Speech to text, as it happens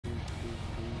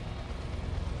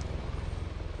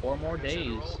4 more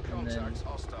days, and then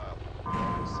we'll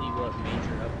see what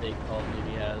major update Call of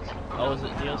Duty has. Oh, is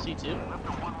it DLC too?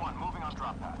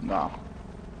 No.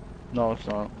 No, it's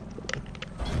not.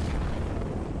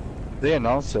 They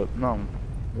announced it. No.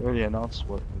 They already announced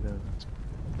what it is.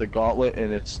 The Gauntlet,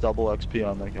 and it's double XP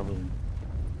on like everything.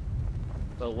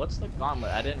 So what's the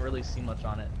Gauntlet? I didn't really see much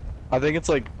on it. I think it's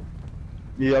like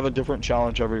you have a different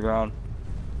challenge every round,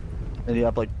 and you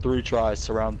have like 3 tries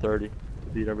to round 30 to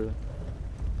beat everything.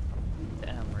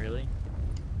 Damn, really?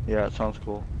 Yeah, it sounds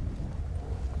cool.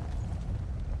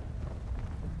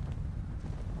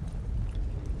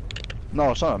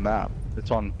 No, it's not a map.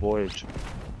 It's on Voyage.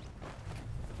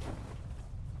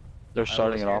 They're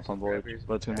starting it off on Voyage,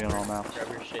 but it's gonna be on all maps. Grab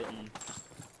your shit and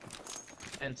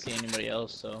I didn't see anybody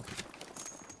else, so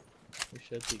we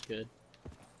should be good.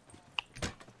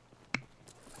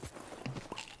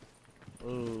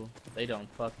 Ooh, they done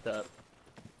fucked up.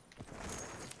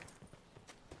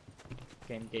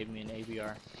 Game gave me an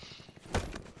ABR.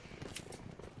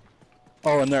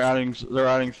 Oh, and they're adding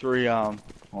 3 hold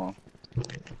on.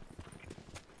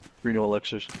 3 new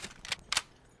elixirs.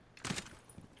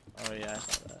 Oh yeah, I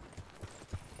saw that.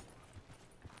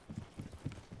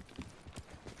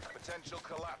 Potential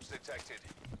collapse detected.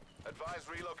 Advise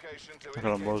relocation to I got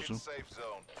a indicated motion. safe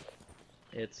zone.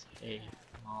 It's a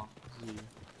zoo.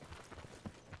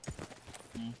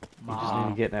 You just need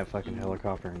to get in that fucking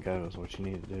helicopter and go is what you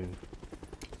need to do.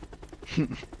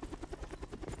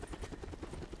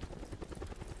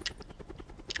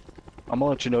 I'm gonna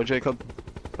let you know, Jacob.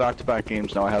 Back-to-back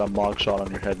games now. I had a mog shot on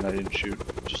your head and I didn't shoot.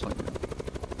 Just like that.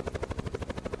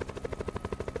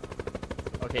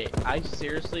 Okay, I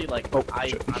seriously, like, Oh,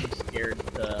 I'm scared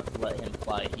to let him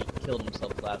fly. He killed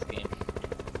himself last game.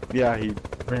 Yeah, he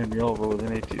ran me over with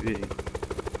an ATV.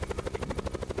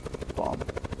 Bomb.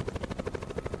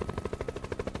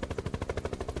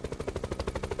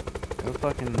 Go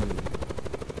fucking...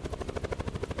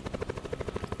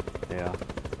 Yeah.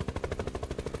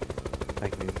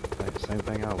 Thank me. Same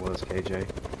thing I was, KJ.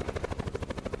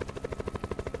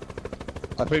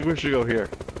 I think we should go here.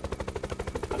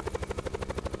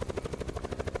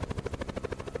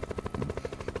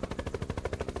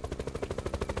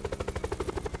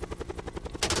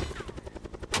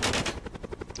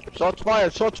 Shots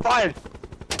fired! Shots fired!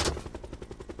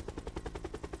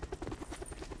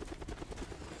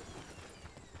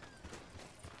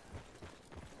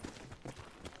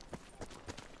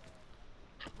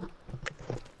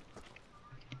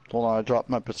 Hold on, I dropped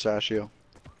my pistachio.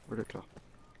 Where'd it go?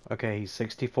 Okay, he's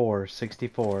 64,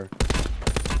 64.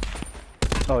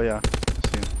 Oh yeah, I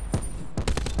see him.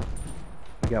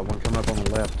 We got one coming up on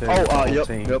the left too. Oh, yep,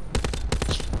 14. yep.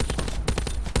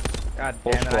 God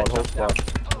Whole damn it, I squad, whole jumped squad. out of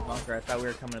the bunker. I thought we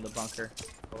were coming to the bunker.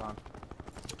 Hold on.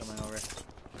 Coming over.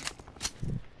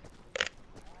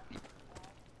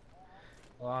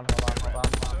 Hold on.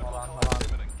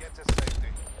 Get to safety.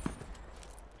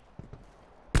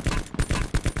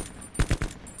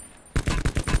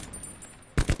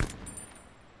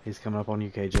 He's coming up on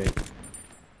you, KJ.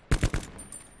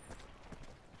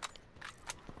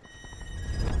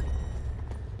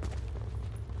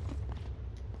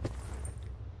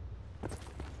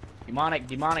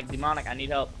 Demonic, I need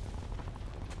help.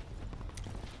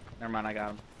 Never mind, I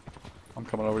got him. I'm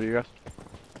coming over to you guys.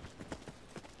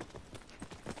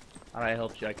 Alright, I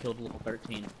helped you. I killed level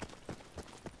 13.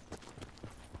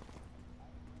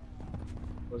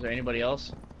 Was there anybody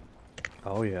else?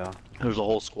 Oh yeah. There's a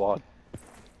whole squad.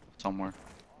 Somewhere.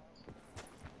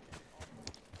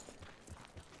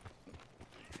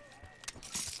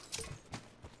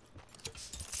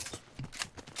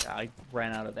 Yeah, I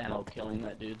ran out of ammo killing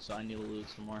that dude, so I need to loot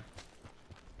some more.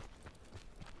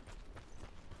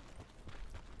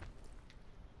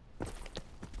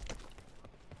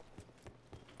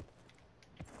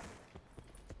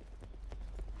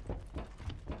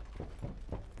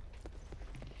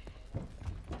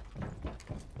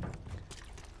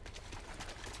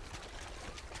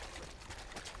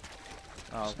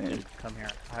 Oh, Same. dude, come here.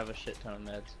 I have a shit ton of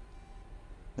meds.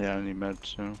 Yeah, I need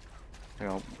meds too. I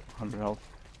got 100 health.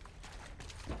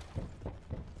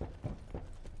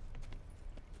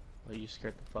 Well, you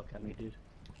scared the fuck out of me, dude.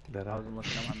 That I wasn't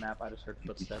looking at my map, I just heard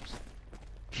footsteps.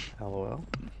 LOL.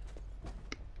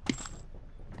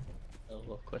 A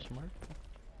little question mark?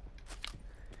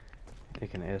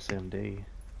 Take an SMD.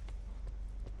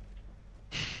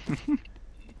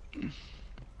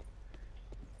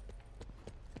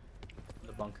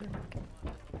 The bunker.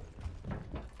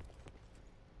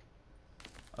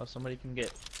 Oh, somebody can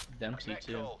get Dempsey Connect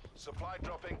too. call. Supply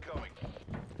drop incoming.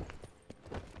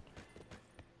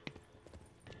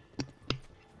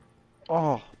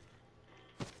 Oh,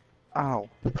 Ow.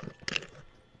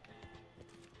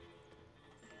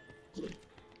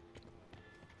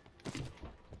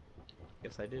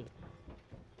 Yes, I do.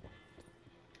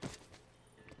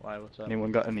 Why? What's up?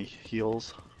 Anyone got any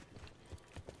heals?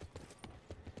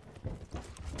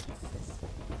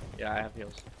 Yeah, I have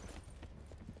heals.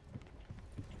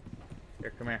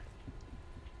 Here, come here.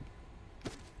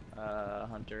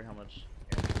 Hunter, how much?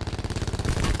 Here.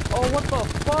 Oh, what the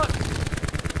fuck?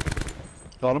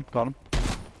 Got him, got him.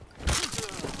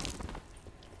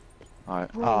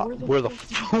 Alright, Bro, where the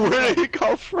where did he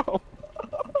come from?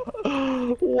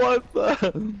 What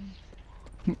the?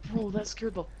 Bro, that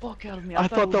scared the fuck out of me. I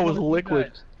thought that was one of you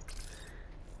liquid. guys.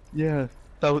 Yeah,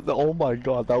 that was, oh my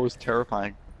god, that was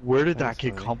terrifying. Where did that That's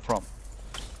kid funny. come from?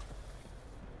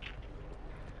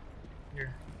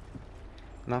 Here.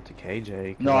 Not to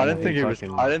KJ. 'cause No, I know didn't think he was.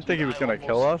 fucking- I didn't think he was gonna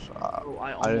kill us. Bro, I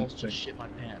I didn't almost just think- shit my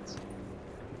pants.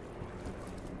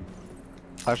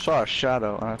 I saw a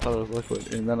shadow and I thought it was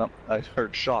liquid, and then I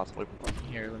heard shots. Like,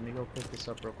 Here, let me go pick this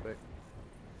up real quick.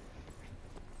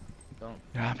 Don't.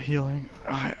 yeah, I'm healing.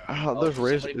 Alright, Oh, there's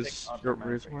razor. somebody Is pick up your the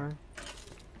razor magic. wire?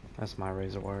 That's my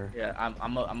razor wire. Yeah,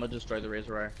 I'm gonna destroy the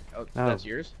razor wire. Oh, No. that's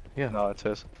yours? Yeah. No, it's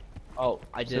his. Oh,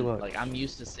 I See, did. look. Like, I'm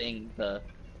used to seeing the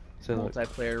So look,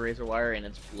 multiplayer razor wire and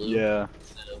it's blue. Yeah.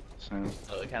 So, Same.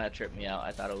 so it kind of tripped me out.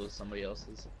 I thought it was somebody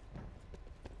else's.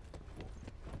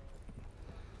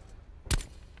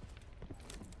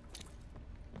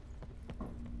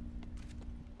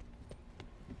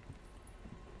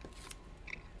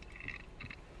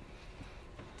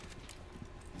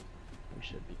 We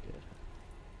should be good.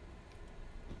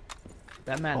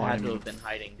 That man Oh, I had to mean- have been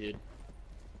hiding, dude.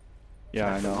 Yeah, I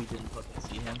After know. We didn't fucking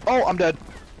see him. Oh, I'm dead.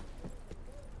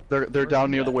 They're Where's down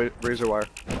he near the at? razor wire.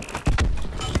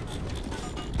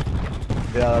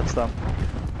 Yeah, that's them.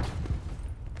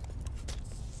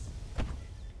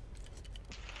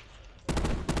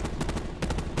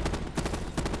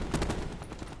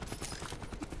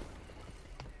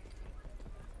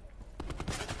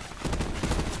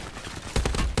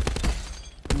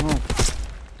 Oh.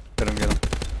 Get him, get him.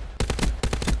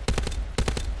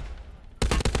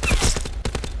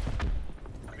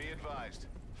 Be advised.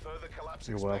 Further collapse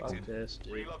You're expected. welcome. Fuck this,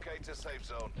 dude. Relocate to safe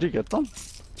zone. Did you get them?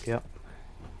 Yep.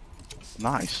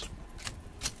 Nice.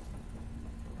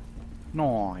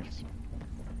 Nice.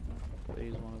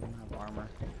 Please, one of them have armor.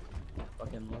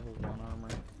 Fucking level 1 armor.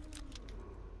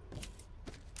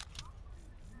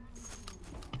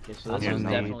 Okay, so this I'm was gonna need-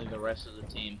 definitely the rest of the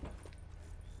team.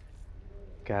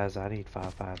 Guys, I need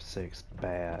 5.56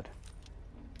 bad.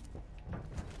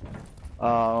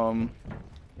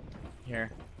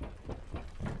 Here.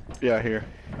 Yeah, here.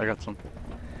 I got some.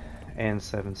 And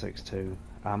 7.62.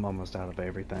 I'm almost out of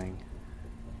everything.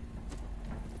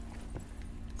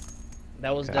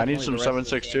 That was Okay. I definitely need some the rest of the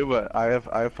 7.62, team. but I have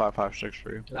 5.56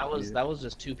 for you. That was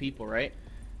just 2 people, right?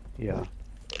 Yeah.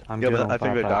 I'm Yeah, good but on I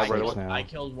think they died right 5.56 away. now. I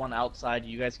killed one outside.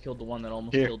 You guys killed the one that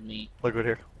almost Here. killed me. Liquid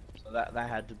here. So that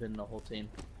had to have been the whole team.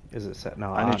 Is it set?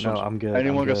 No, I need no, some. I'm good.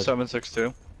 Anyone I'm got good.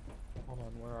 7.62? Hold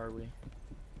on, where are we?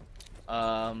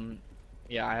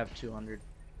 Yeah, I have 200,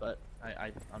 but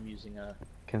I'm using a.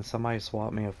 Can somebody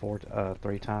swap me a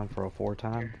 3-time for a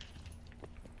 4-time?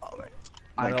 Oh, man.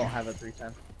 I Thank don't you. have a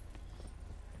 3-time.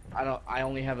 I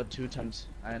only have a 2 times,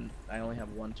 and I only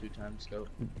have one 2-time scope.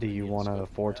 Do you need a want a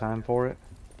scope. 4-time for it?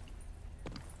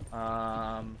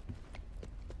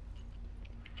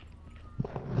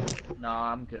 No,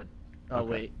 I'm good. Oh Okay.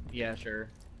 wait, yeah, sure.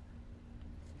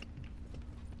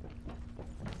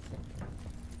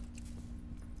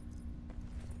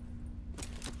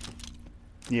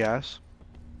 Yes.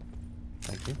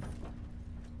 Thank you.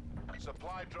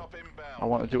 Supply drop inbound. I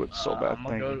want to do it so bad. I'm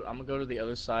Thank you. gonna go to the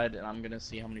other side, and I'm gonna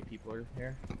see how many people are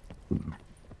here.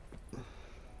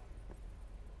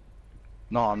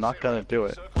 No, I'm not gonna do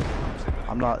it. Circle collapse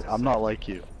imminent. I'm not like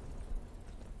you.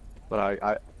 But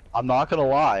I'm not gonna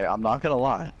lie. I'm not gonna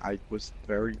lie. I was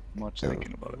very much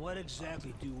thinking about it. What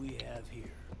exactly do we have here?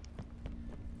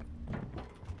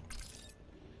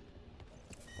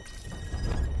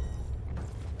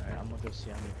 Alright, I'm gonna go see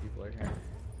how many people are here.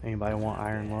 Anybody want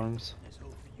iron lungs? There's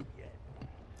hope for you yet.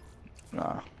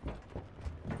 Nah.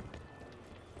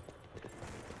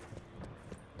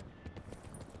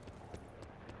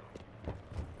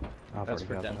 I've That's already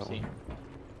for got that Dempsey. one.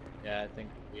 Yeah, I think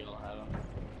we all have them.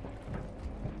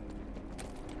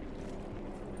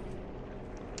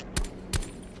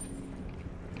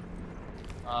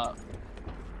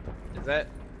 Is that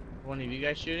one of you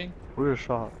guys shooting? We were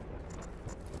shot.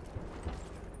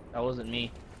 That wasn't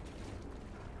me.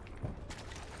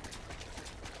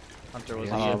 Hunter was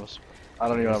Yeah, I you.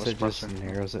 don't even have Guess a it just suppressor.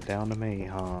 narrows it down to me,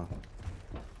 huh?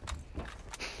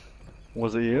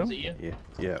 Was it you? Was it you?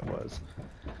 Yeah, it was.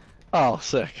 Oh,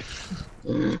 sick.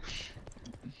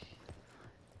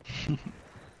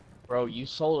 Bro, you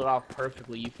sold it off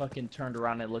perfectly. You fucking turned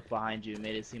around and looked behind you and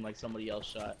made it seem like somebody else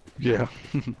shot. Yeah.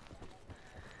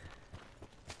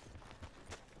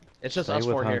 It's just Stay us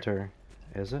with four here. Hunter.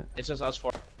 Is it? It's just us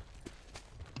four.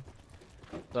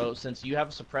 So since you have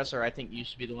a suppressor, I think you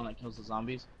should be the one that kills the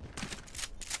zombies.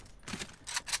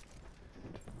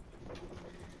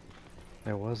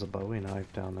 There was a Bowie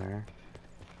knife down there.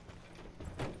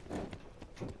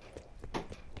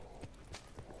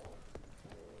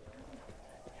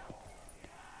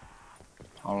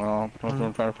 I don't know. That's what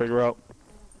I'm trying to figure out.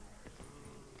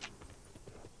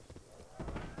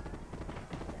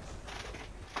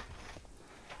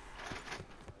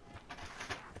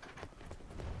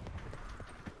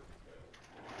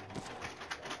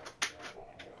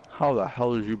 How the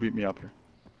hell did you beat me up here?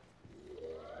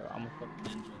 Bro, I'm a fucking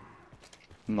ninja.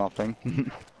 Nothing. Yeah,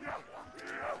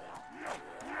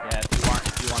 if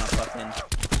you want a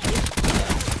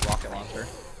fucking rocket launcher.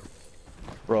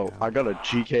 Bro, I got a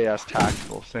GKS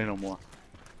tactical. Say no more.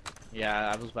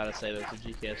 Yeah, I was about to say there's a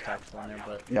GKS tactical in there,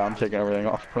 but Yeah, I'm taking everything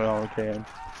off. Put it on the can.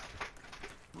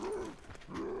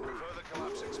 Further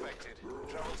collapse expected.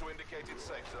 Travel to indicated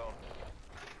safe zone.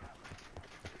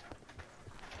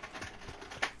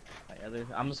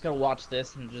 I'm just gonna watch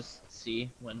this and just see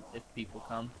if people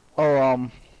come. Oh,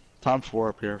 times 4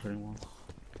 up here if anyone.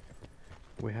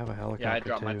 We have a helicopter Yeah, I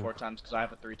dropped my too. 4 times because I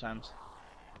have it 3 times.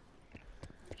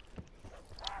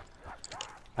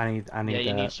 I need Yeah, you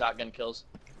that. need shotgun kills.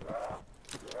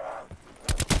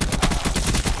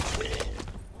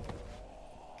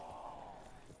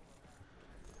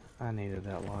 I needed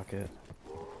that locket.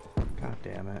 God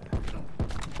damn it.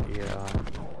 Yeah.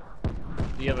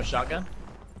 Do you have a shotgun?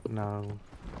 No.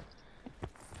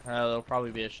 There'll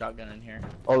probably be a shotgun in here.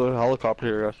 Oh, there's a helicopter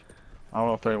here, guys. I don't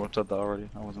know if anyone said that already.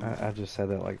 I wasn't. I just said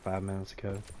that like 5 minutes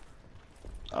ago.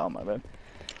 Oh my bad.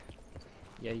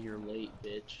 Yeah, you're late,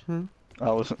 bitch.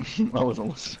 I wasn't. I wasn't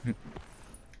listening.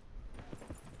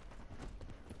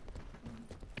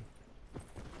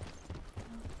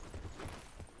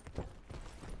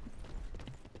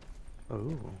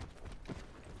 Ooh.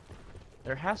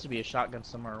 There has to be a shotgun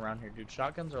somewhere around here, dude.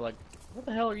 Shotguns are like, where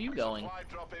the hell are you going? Supply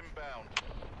drop inbound.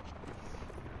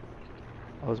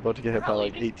 I was about to get hit by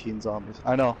like 18 zombies.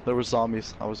 I know there were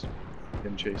zombies. I was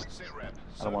getting chased. Sit rep.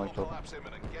 I don't want to Circle kill them. collapse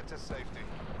imminent. Get to safety.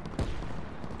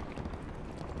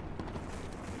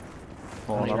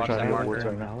 Hold on, I'm watch trying that to get marker woods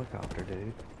right in the now. helicopter,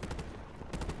 dude.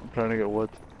 I'm trying to get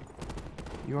woods.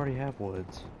 You already have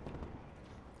woods.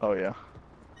 Oh yeah.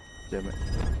 Damn it.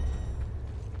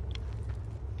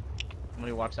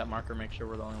 Somebody watch that marker, make sure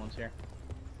we're the only ones here.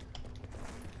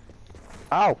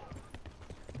 Ow!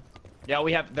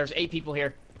 Yeah, there's 8 people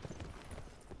here.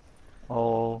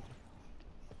 Oh.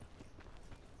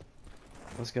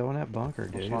 Let's go in that bunker,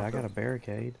 Let's dude. not I got go. a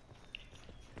barricade.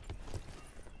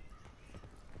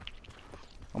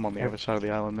 I'm on the other side of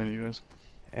the island than you guys.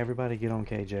 Everybody get on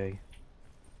KJ.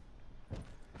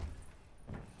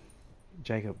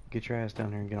 Jacob, get your ass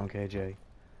down here and get on KJ.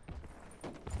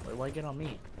 Wait, why get on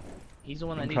me? He's the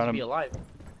one that I'm needs trying to to- be alive.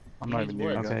 I'm He not needs even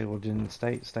near you wood. guys. Okay, well then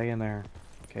stay in there,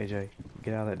 KJ.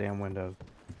 Get out of that damn window.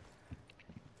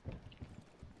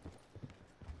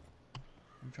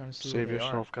 I'm trying to see Save where they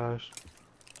yourself, guys.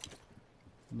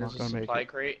 I'm There's not a gonna make supply it.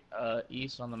 crate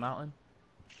east on the mountain.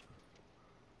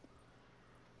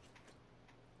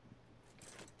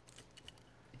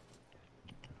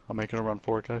 I'm making a run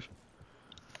for it, guys.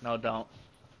 No, don't.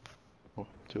 Oh,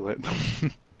 too late.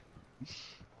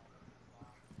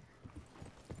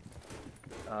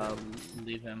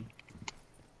 Leave him.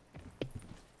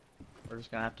 We're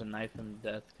just gonna have to knife him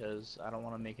to death because I don't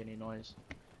want to make any noise.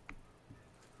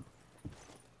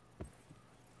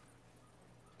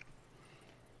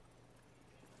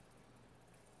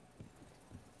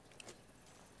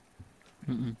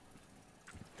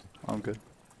 I'm good.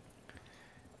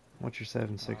 What's your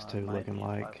 7.62 Might looking be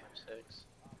like? 5 or 6.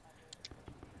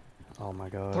 Oh my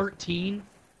god. 13?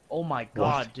 Oh my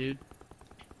god, dude.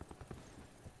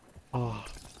 Oh.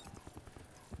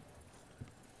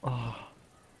 Oh.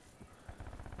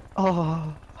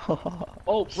 Oh.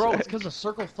 Oh, bro, it's Sick. because the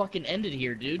circle fucking ended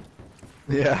here, dude.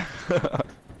 Yeah.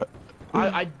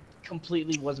 I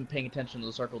completely wasn't paying attention to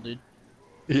the circle, dude.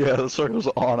 Yeah, the circle's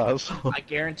on us. I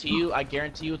guarantee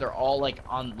you, they're all like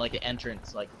on like an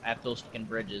entrance, like at those fucking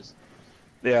bridges.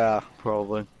 Yeah,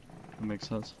 probably. That makes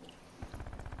sense.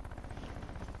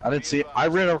 I didn't see. I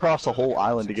ran across the whole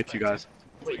island to get to you guys.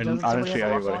 Wait, And doesn't I didn't somebody see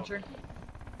have a rocket anybody. launcher?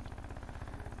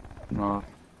 No.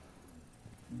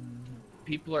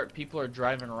 people are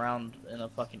driving around in a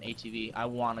fucking ATV. I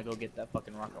want to go get that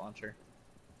fucking rocket launcher.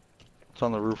 It's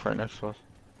on the roof right next to us.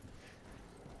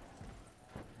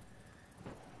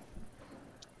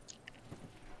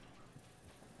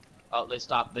 Oh, they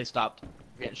stopped. They stopped.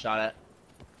 We're getting shot at.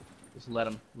 Just let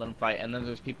them fight. And then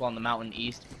there's people on the mountain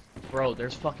east. Bro,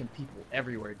 there's fucking people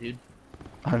everywhere, dude.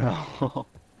 I know.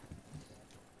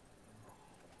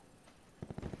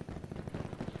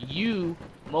 You,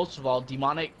 most of all,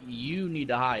 demonic, you need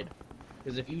to hide.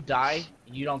 Because if you die,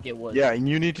 you don't get wood. Yeah, and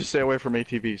you need to stay away from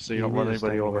ATVs so you don't need run to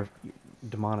anybody stay over. with-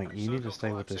 Demonic, you need to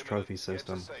stay with this trophy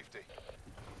system.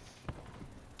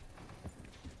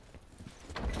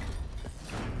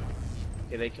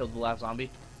 Okay, they killed the last zombie.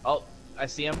 Oh, I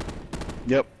see him.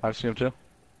 Yep, I've seen him too.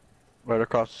 Right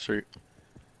across the street.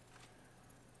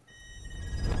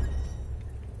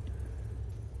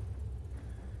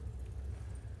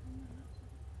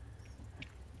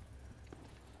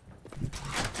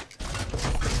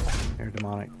 Here,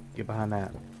 Demonic, get behind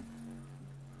that.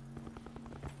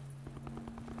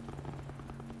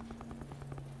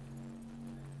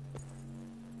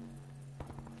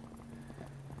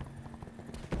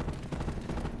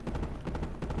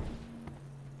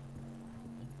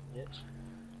 Bitch.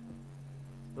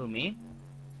 Who, me?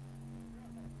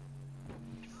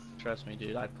 Trust me,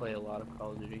 dude, I play a lot of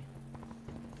Call of Duty.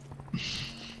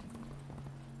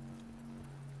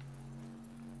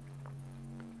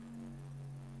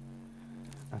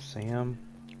 I see him.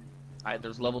 Alright,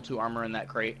 there's level 2 armor in that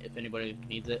crate if anybody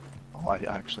needs it. Oh, I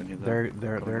actually need that.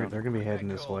 They're gonna be heading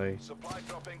this way. Supply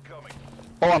drop incoming.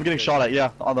 Oh, I'm getting shot at. Yeah,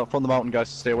 from the mountain, guys.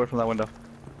 Stay away from that window.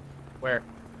 Where?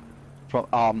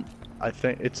 From I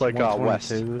think it's like west,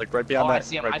 122. like right beyond Oh, that. I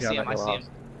see him, right I see beyond him, I that see hill him. house.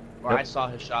 Or Yep. I saw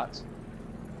his shots.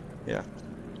 Yeah.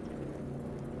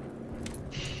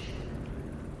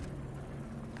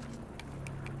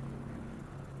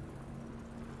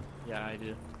 Yeah, I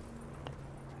do.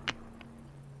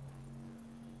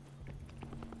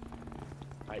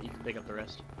 Alright, you can pick up the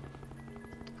rest.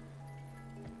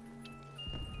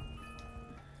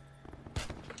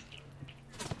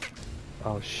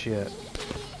 Oh shit.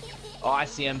 Oh, I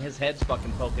see him. His head's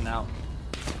fucking poking out.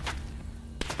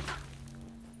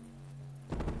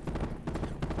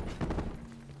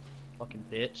 Fucking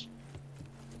bitch.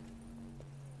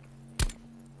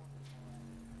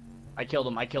 I killed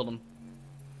him. I killed him.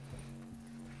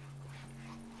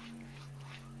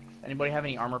 Anybody have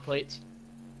any armor plates?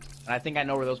 I think I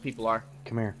know where those people are.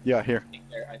 Come here. Yeah, here.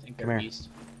 I think they're Come here. east.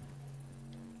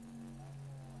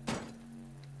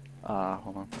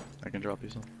 Hold on. I can drop you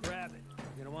some. Grab it.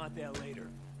 You're gonna want that later.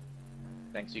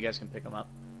 Thanks. You guys can pick them up.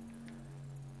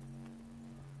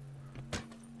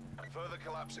 Further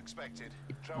collapse expected.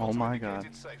 Oh to my indicated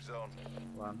God. Safe zone.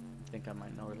 Hold on. I think I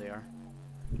might know where they are.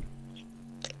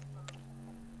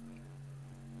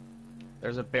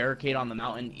 There's a barricade on the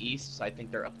mountain east, so I think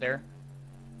they're up there.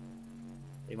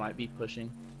 They might be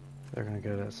pushing. They're gonna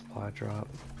go to that supply drop.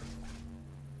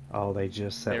 Oh, they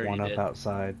just They set one up already did.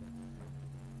 outside.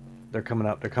 They're coming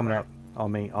up. They're coming up. On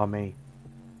me. On me.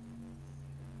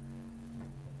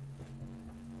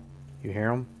 You hear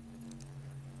them?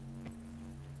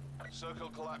 Circle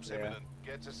collapse Yeah. imminent.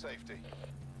 Get to safety.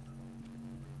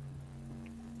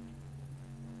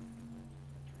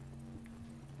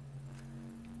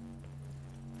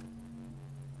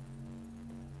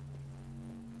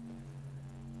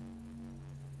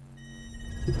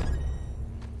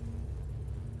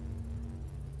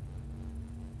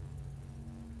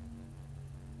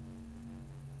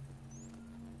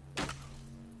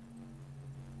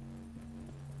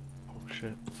 Oh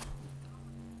shit.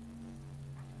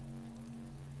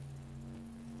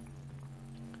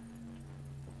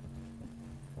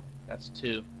 That's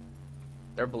 2.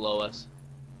 They're below us.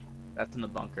 That's in the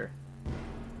bunker.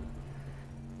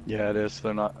 Yeah, it is.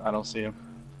 They're not. I don't see him.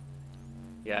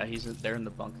 Yeah, they're in the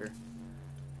bunker.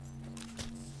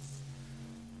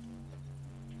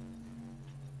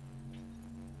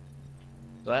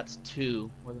 So that's 2.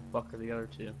 Where the fuck are the other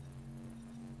 2?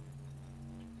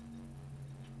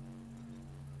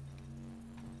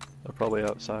 They're probably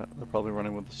outside. They're probably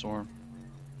running with the storm.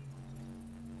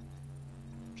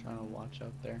 I'm trying to watch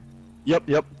out there. Yep,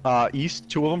 yep. East,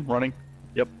 2 of them running.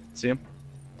 Yep, see him.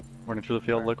 Running through the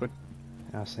field, Where? liquid.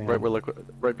 I see 'em. Right where liquid.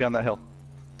 Right behind that hill.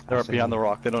 They're up see behind 'em. the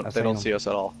rock. They I don't. see They don't 'em. see us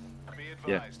at all. Be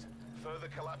Yeah. advised. Further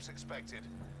collapse expected.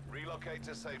 Relocate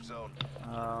to safe zone.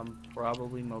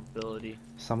 Probably mobility.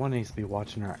 Someone needs to be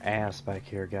watching our ass back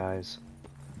here, guys.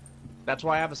 That's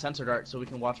why I have a sensor dart, so we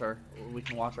can watch our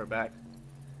back.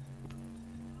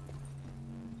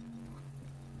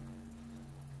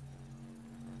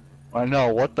 I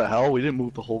know. What the hell? We didn't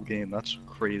move the whole game. That's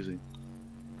crazy.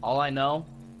 All I know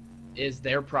is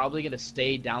they're probably gonna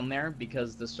stay down there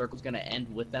because the circle's gonna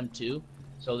end with them too.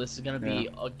 So this is gonna be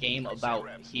a game about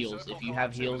heals. If you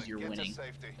have heals, you're winning.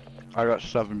 I got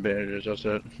 7 bandages. That's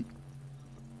it.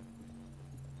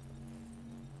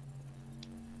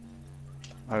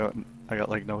 I got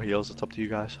like no heals. It's up to you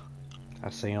guys. I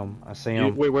see him. I see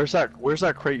him. Wait, where's that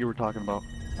crate you were talking about?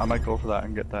 I might go for that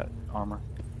and get that armor,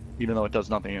 even though it does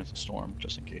nothing against the storm,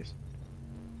 just in case.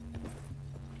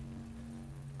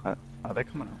 Are they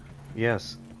coming out?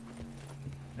 Yes.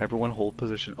 Everyone hold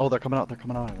position. Oh, they're coming out. They're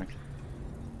coming out. I think.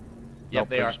 Yep, Nope,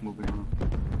 they they're are. just moving on.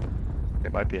 They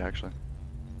might be actually.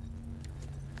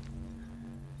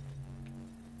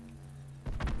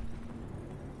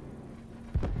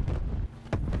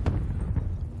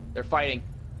 They're fighting.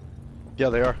 Yeah,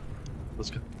 they are. Let's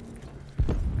go.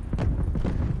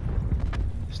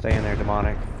 Stay in there,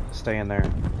 demonic. Stay in there.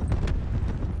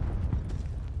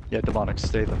 Yeah, demonic,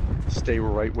 stay there. Stay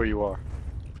right where you are.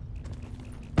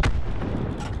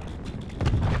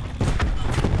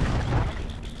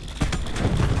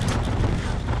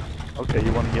 Okay,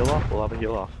 you want to heal off? We'll have a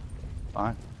heal off.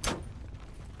 Fine.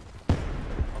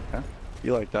 Okay.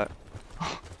 You like that?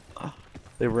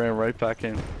 They ran right back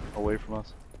in, away from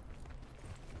us.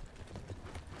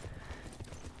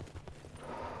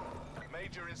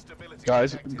 Major instability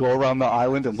Guys, detected. go around the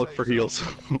island and look for heals.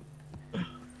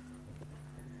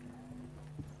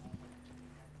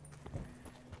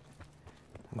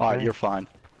 Alright, Okay. you're fine.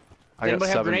 I Does got anybody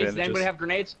have 7 grenades? bandages. Does anybody have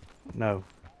grenades? No.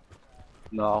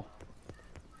 No.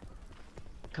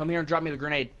 Come here and drop me the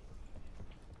grenade.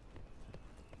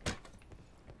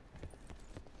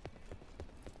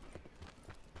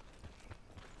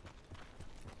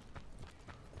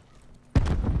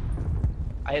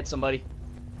 I hit somebody.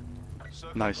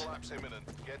 Circle Nice. collapse imminent.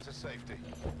 Get to safety.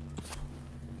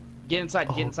 Get inside,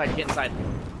 get inside, get inside.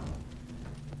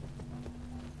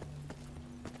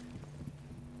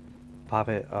 Pop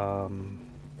it,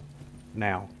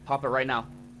 now. Pop it right now.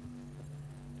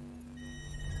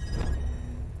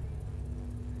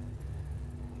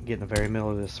 Get in the very middle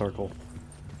of this circle.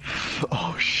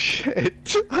 Oh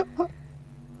shit.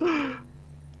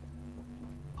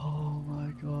 Oh my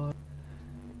god.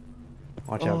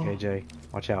 Watch out, Oh. KJ.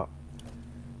 Watch out.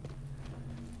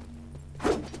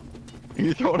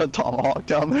 You throwing a tomahawk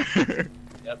down there?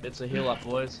 Yep, it's a heal up,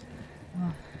 boys.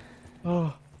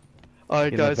 Oh.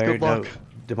 Alright Get in the guys, very, good luck. no,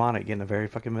 demonic, get in the very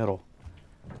fucking middle.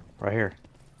 Right here.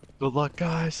 Good luck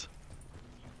guys.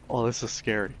 Oh, this is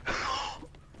scary.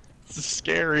 This is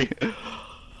scary.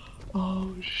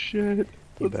 Oh shit.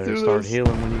 You Let's better do start this.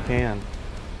 healing when you can.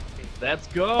 Let's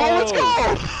go! Oh, let's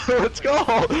go! Let's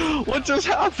go! What just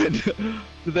happened?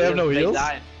 Did they have no heals? They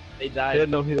died. They died. They had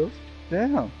no heals?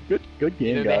 Damn. Good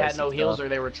game, Either guys. they had no heals or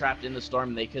they were trapped in the storm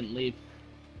and they couldn't leave.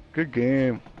 Good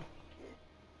game.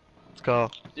 Let's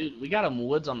go. Dude, we got them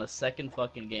woods on the second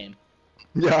fucking game.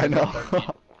 Yeah, I know.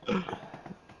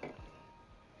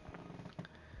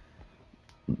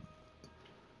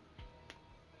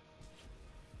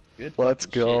 Good Let's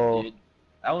fucking go. shit, dude.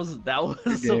 That was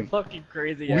Good some game. fucking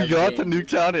crazy. We ass got to game.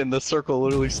 Nuketown and the circle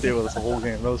literally stayed with us the whole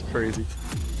game. That was crazy.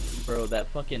 Bro, that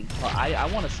fucking. I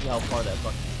want to see how far that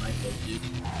fucking snipe goes,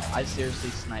 dude. I seriously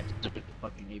sniped with the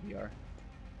fucking ABR.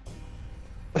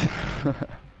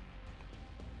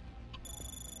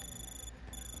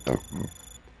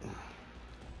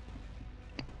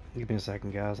 Give me a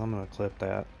second, guys. I'm gonna clip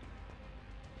that.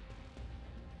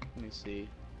 Let me see.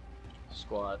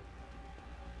 Squad.